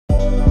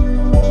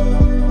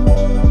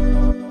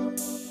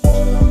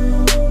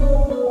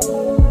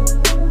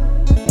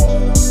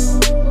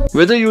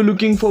Whether you're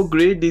looking for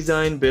great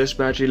design, best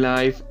battery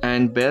life,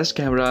 and best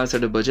cameras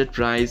at a budget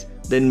price,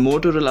 then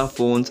Motorola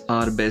phones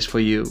are best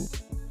for you.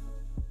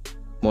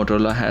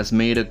 Motorola has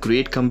made a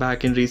great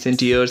comeback in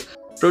recent years,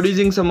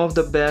 producing some of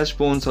the best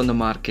phones on the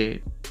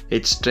market.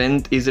 Its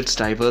strength is its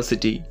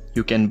diversity.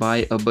 You can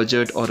buy a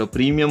budget or a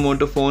premium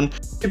Moto phone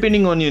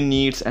depending on your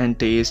needs and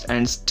taste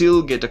and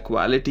still get a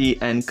quality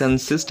and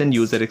consistent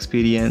user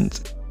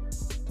experience.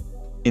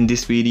 In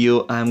this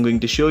video, I am going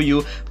to show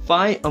you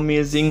 5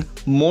 amazing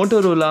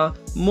Motorola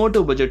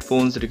Moto budget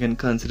phones that you can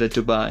consider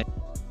to buy.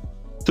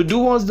 So do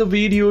watch the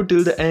video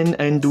till the end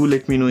and do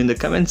let me know in the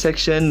comment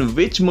section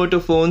which Moto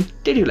phone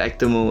did you like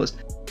the most.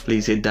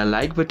 Please hit the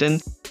like button,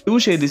 do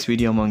share this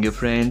video among your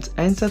friends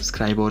and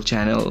subscribe our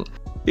channel.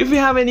 If you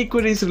have any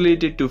queries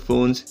related to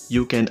phones,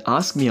 you can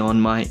ask me on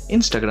my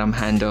Instagram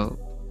handle.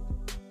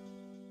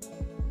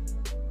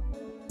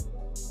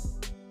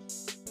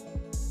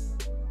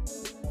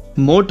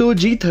 Moto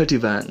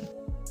G31.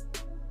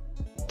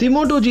 The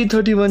Moto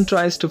G31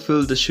 tries to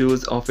fill the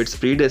shoes of its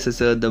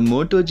predecessor, the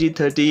Moto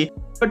G30,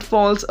 but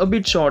falls a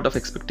bit short of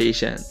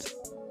expectations.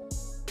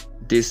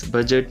 This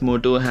budget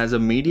Moto has a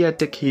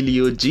MediaTek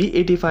Helio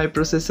G85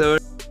 processor,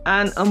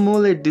 an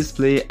AMOLED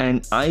display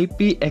and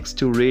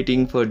IPX2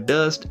 rating for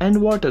dust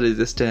and water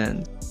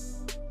resistance.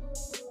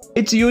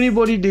 Its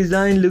unibody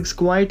design looks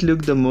quite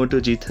like the Moto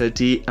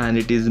G30 and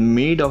it is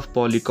made of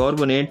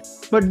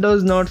polycarbonate but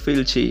does not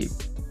feel cheap.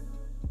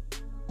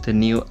 The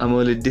new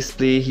AMOLED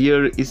display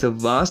here is a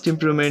vast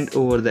improvement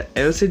over the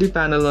LCD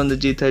panel on the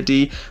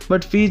G30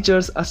 but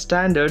features a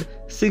standard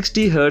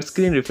 60Hz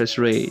screen refresh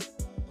rate.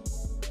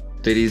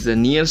 There is a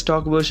near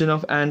stock version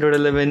of Android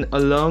 11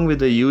 along with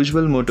the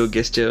usual Moto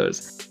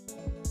gestures.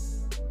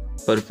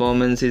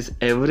 Performance is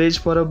average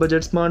for a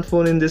budget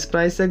smartphone in this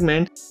price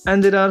segment,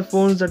 and there are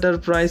phones that are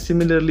priced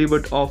similarly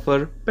but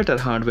offer better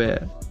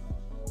hardware.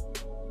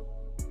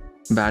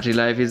 Battery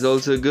life is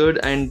also good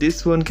and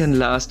this one can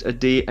last a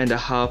day and a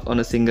half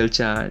on a single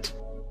charge.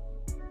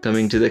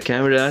 Coming to the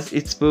cameras,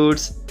 it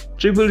sports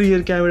triple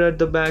rear camera at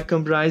the back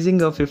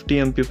comprising of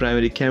 50MP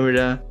primary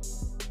camera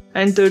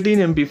and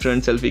 13MP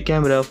front selfie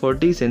camera for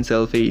decent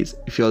selfies.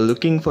 If you are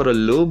looking for a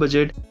low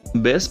budget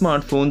best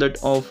smartphone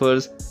that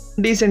offers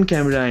decent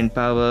camera and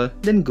power,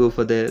 then go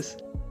for this.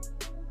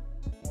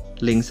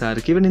 Links are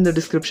given in the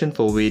description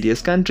for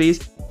various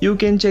countries. You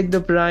can check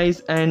the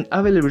price and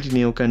availability in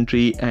your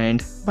country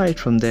and buy it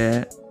from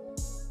there.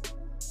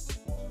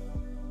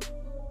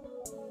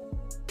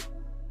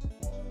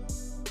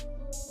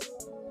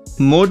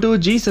 Moto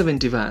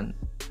G71.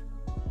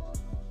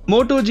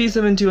 Moto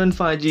G71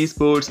 5G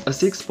sports a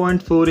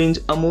 6.4-inch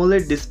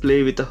AMOLED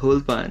display with a hole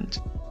punch.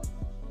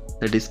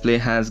 The display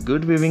has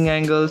good viewing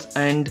angles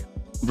and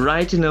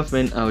bright enough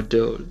when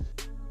outdoor.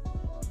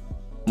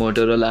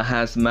 Motorola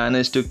has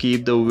managed to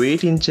keep the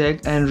weight in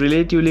check and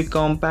relatively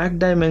compact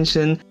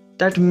dimension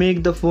that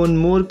make the phone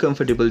more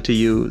comfortable to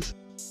use.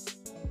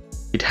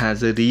 It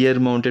has a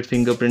rear-mounted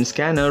fingerprint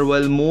scanner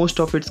while most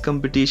of its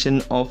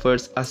competition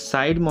offers a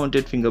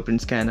side-mounted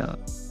fingerprint scanner.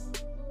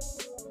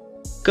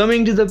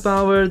 Coming to the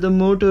power, the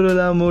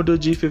Motorola Moto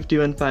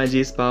G51 5G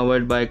is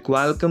powered by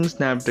Qualcomm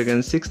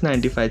Snapdragon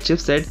 695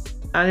 chipset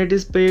and it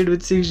is paired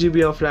with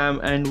 6GB of RAM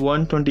and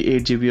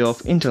 128GB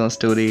of internal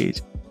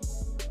storage.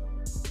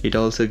 It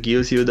also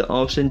gives you the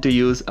option to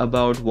use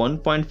about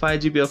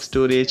 1.5GB of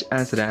storage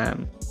as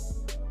RAM.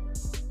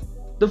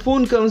 The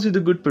phone comes with a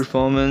good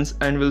performance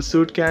and will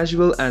suit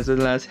casual as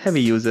well as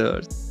heavy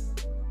users.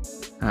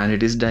 And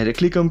it is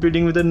directly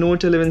competing with the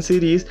Note 11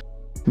 series,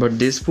 but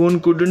this phone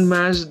couldn't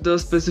match the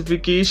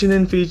specification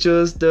and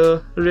features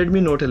the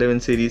Redmi Note 11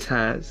 series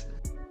has.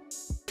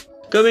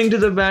 Coming to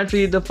the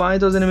battery, the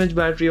 5000 mAh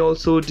battery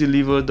also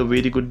delivers the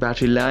very good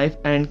battery life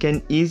and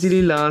can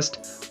easily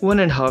last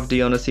 1.5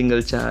 days on a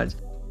single charge.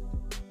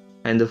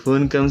 And the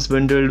phone comes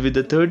bundled with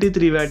a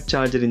 33W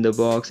charger in the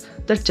box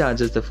that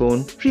charges the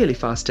phone really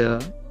faster.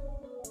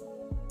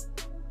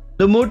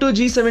 The Moto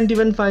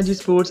G71 5G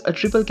sports a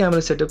triple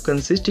camera setup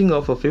consisting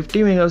of a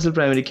 50MP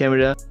primary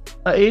camera,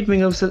 a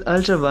 8MP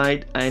ultra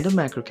wide and a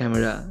macro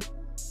camera.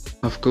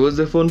 Of course,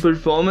 the phone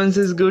performance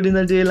is good in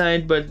the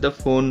daylight but the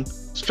phone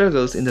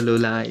struggles in the low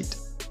light.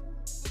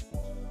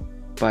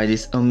 Buy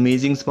this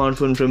amazing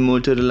smartphone from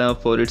Motorola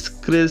for its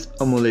crisp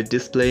AMOLED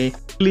display,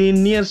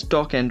 clean near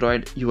stock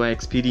Android UI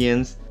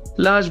experience,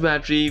 large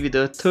battery with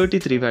a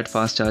 33W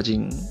fast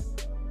charging.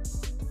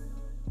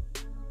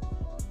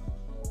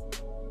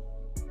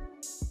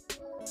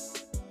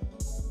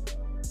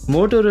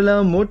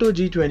 Motorola Moto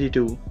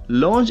G22,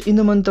 launched in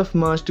the month of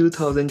March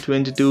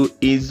 2022,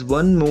 is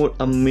one more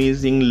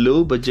amazing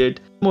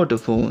low-budget Moto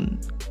phone.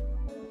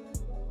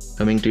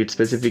 Coming to its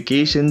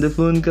specification, the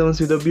phone comes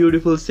with a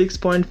beautiful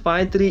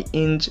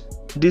 6.53-inch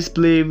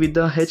display with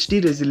a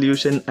HD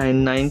resolution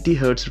and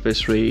 90Hz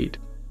refresh rate.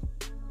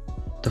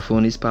 The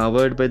phone is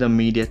powered by the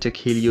MediaTek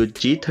Helio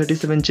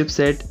G37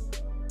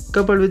 chipset,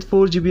 coupled with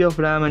 4GB of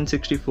RAM and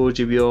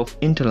 64GB of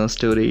internal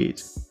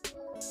storage.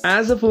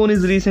 As the phone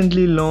is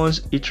recently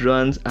launched, it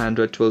runs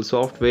Android 12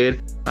 software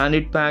and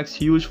it packs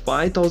huge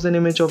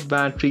 5000 mAh of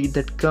battery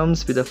that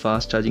comes with a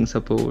fast charging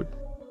support.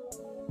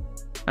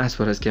 As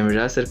far as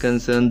cameras are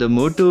concerned, the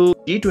Moto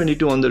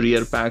G22 on the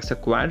rear packs a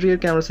quad rear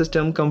camera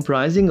system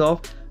comprising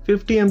of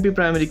 50MP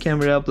primary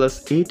camera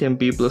plus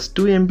 8MP plus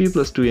 2MP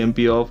plus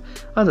 2MP of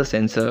other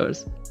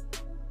sensors.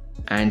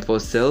 And for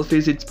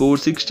selfies, it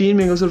sports 16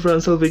 megapixel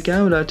front selfie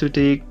camera to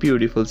take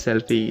beautiful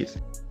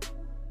selfies.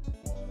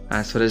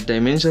 As far as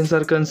dimensions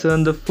are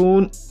concerned, the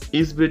phone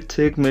is bit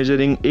thick,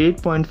 measuring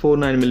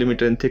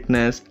 8.49mm in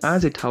thickness,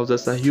 as it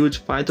houses a huge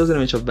 5000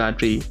 mAh of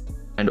battery,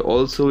 and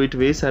also it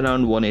weighs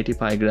around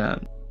 185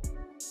 grams.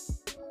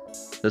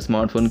 The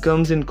smartphone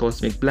comes in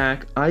cosmic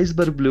black,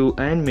 iceberg blue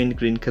and mint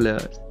green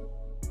colors.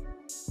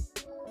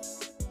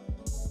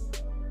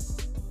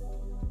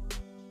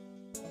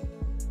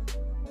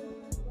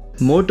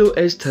 Moto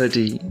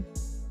H30.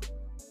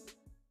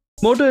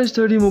 Moto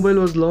H30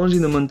 mobile was launched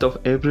in the month of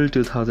April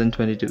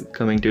 2022.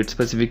 Coming to its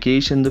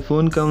specification, the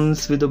phone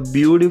comes with a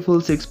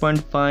beautiful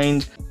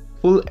 6.5-inch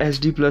Full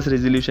HD Plus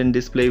resolution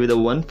display with a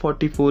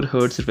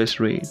 144Hz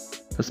refresh rate.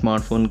 The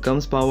smartphone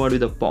comes powered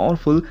with a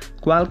powerful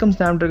Qualcomm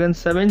Snapdragon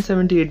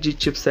 778G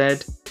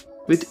chipset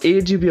with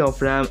 8GB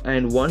of RAM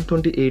and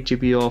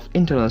 128GB of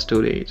internal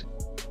storage.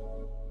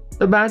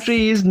 The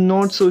battery is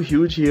not so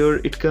huge here.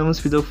 It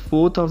comes with a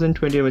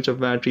 4020 mAh of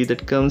battery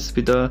that comes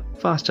with a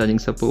fast charging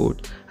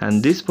support,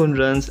 and this phone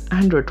runs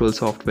Android 12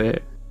 software.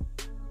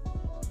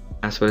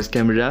 As far as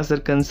cameras are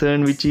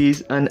concerned, which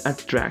is an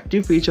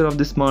attractive feature of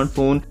the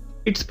smartphone,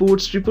 it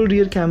sports triple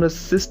rear camera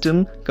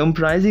system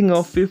comprising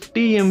of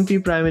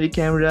 50MP primary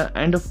camera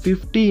and a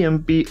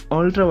 50MP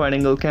ultra wide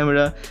angle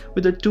camera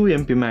with a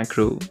 2MP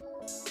macro.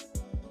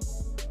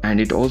 And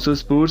it also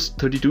sports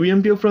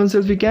 32MP of front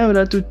selfie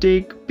camera to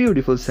take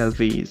beautiful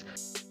selfies.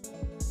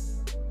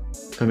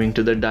 Coming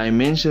to the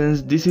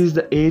dimensions, this is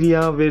the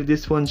area where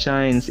this one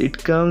shines. It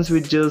comes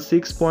with just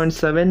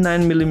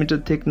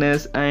 6.79mm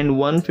thickness and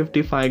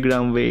 155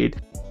 gram weight.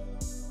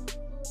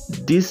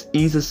 This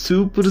is a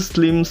super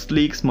slim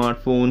sleek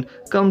smartphone,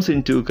 comes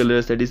in two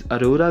colors, that is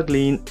Aurora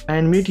Green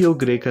and Meteor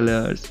Grey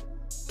colors.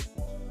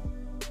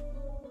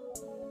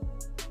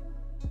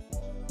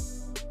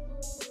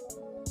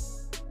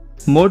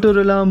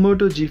 Motorola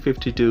Moto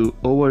G52,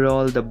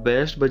 overall the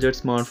best budget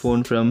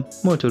smartphone from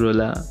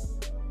Motorola.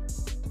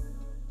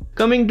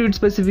 Coming to its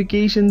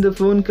specification, the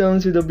phone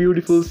comes with a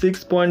beautiful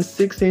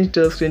 6.6-inch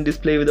touchscreen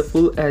display with a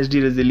full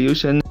HD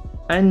resolution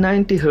and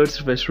 90Hz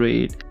refresh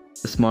rate.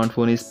 The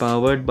smartphone is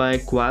powered by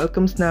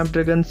Qualcomm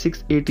Snapdragon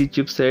 680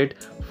 chipset,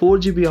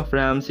 4GB of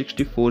RAM,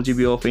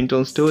 64GB of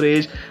internal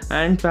storage,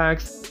 and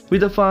packs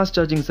with a fast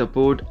charging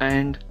support,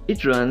 and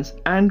it runs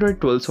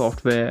Android 12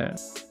 software.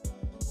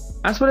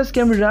 As far as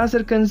cameras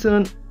are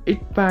concerned, it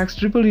packs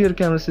triple rear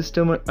camera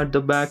system at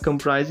the back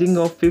comprising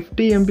of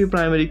 50MP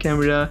primary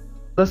camera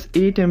plus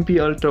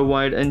 8MP ultra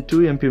wide and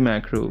 2MP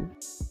macro.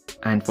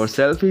 And for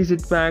selfies,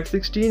 it packs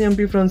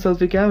 16MP front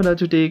selfie camera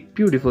to take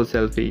beautiful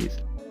selfies.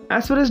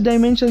 As far as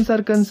dimensions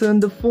are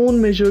concerned, the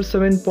phone measures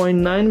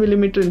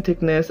 7.9mm in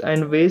thickness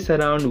and weighs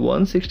around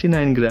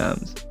 169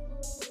 grams.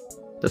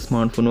 The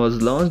smartphone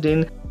was launched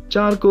in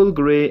charcoal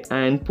grey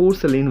and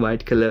porcelain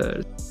white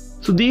colors.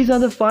 So these are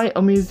the 5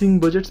 amazing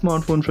budget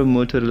smartphones from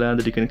Motorola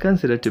that you can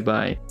consider to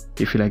buy.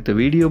 If you like the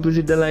video, please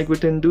hit the like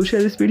button, do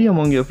share this video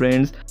among your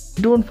friends.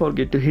 Don't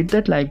forget to hit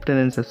that like button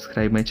and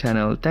subscribe my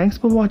channel. Thanks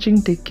for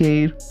watching, take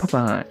care, bye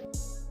bye.